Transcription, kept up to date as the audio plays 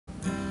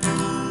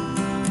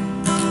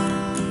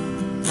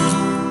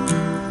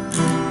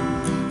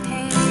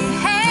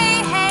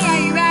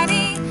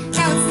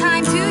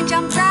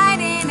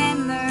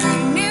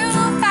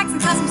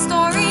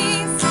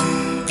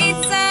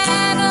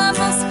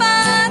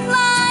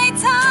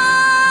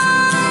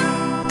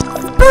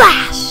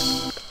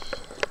Splash!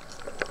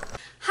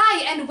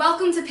 Hi, and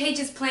welcome to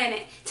Paige's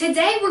Planet.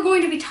 Today we're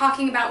going to be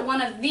talking about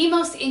one of the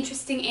most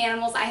interesting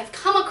animals I have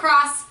come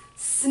across,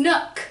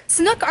 snook.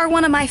 Snook are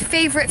one of my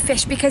favorite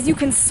fish because you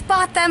can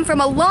spot them from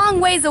a long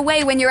ways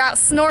away when you're out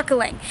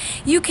snorkeling.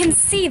 You can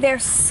see their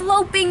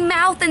sloping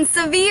mouth and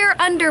severe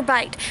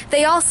underbite.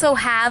 They also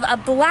have a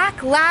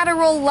black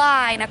lateral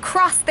line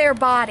across their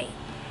body.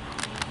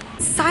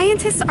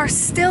 Scientists are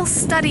still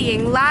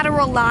studying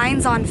lateral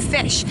lines on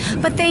fish,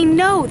 but they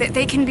know that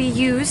they can be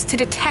used to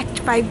detect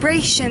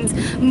vibrations,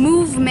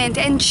 movement,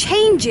 and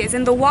changes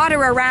in the water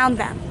around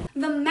them.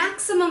 The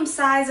maximum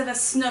size of a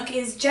snook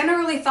is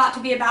generally thought to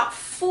be about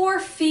 4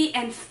 feet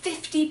and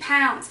 50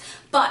 pounds,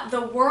 but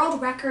the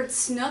world record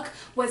snook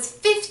was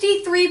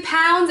 53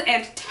 pounds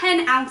and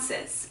 10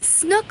 ounces.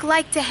 Snook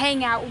like to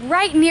hang out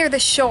right near the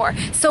shore,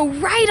 so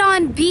right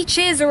on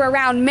beaches or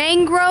around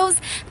mangroves.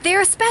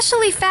 They're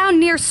especially found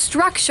near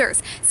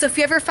structures, so if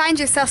you ever find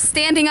yourself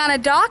standing on a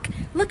dock,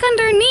 look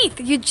underneath.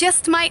 You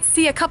just might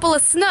see a couple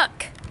of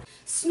snook.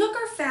 Snook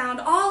are found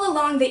all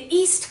along the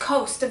east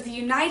coast of the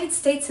United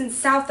States and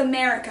South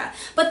America,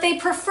 but they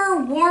prefer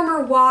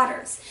warmer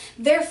waters.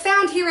 They're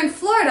found here in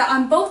Florida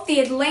on both the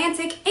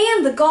Atlantic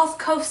and the Gulf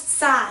Coast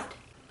side.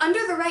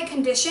 Under the right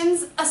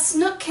conditions, a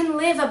snook can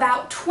live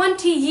about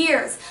 20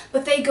 years,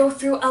 but they go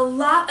through a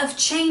lot of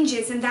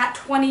changes in that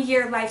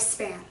 20-year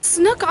lifespan.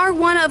 Snook are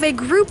one of a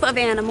group of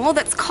animal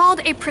that's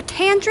called a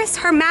protandrous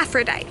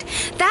hermaphrodite.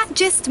 That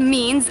just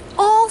means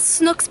all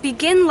snooks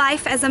begin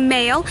life as a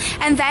male,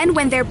 and then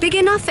when they're big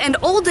enough and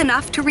old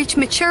enough to reach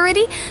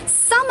maturity,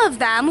 some of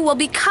them will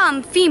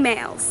become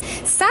females.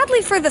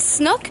 Sadly for the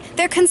snook,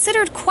 they're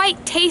considered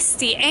quite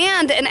tasty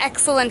and an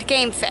excellent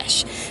game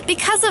fish.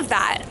 Because of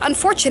that,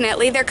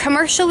 unfortunately, they're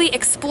commercially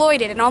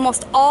exploited in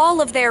almost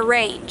all of their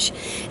range.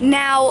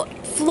 Now,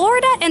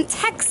 Florida and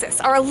Texas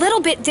are a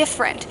little bit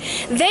different.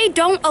 They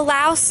don't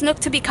allow snook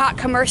to be caught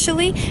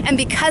commercially, and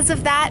because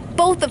of that,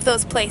 both of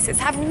those places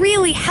have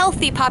really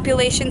healthy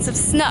populations of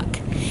snook.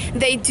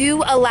 They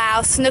do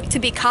allow snook to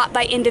be caught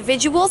by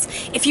individuals.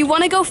 If you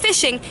want to go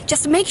fishing,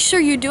 just make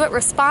sure you do it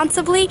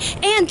responsibly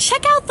and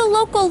check out the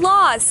local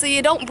laws so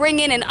you don't bring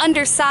in an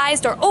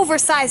undersized or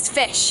oversized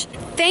fish.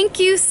 Thank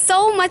you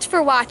so much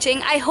for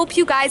watching. I hope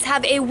you guys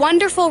have a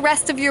wonderful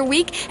rest of your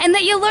week and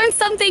that you learned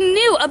something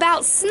new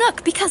about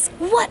snook, because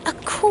what a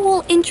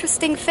cool,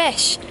 interesting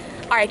fish.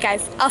 Alright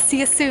guys, I'll see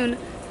you soon.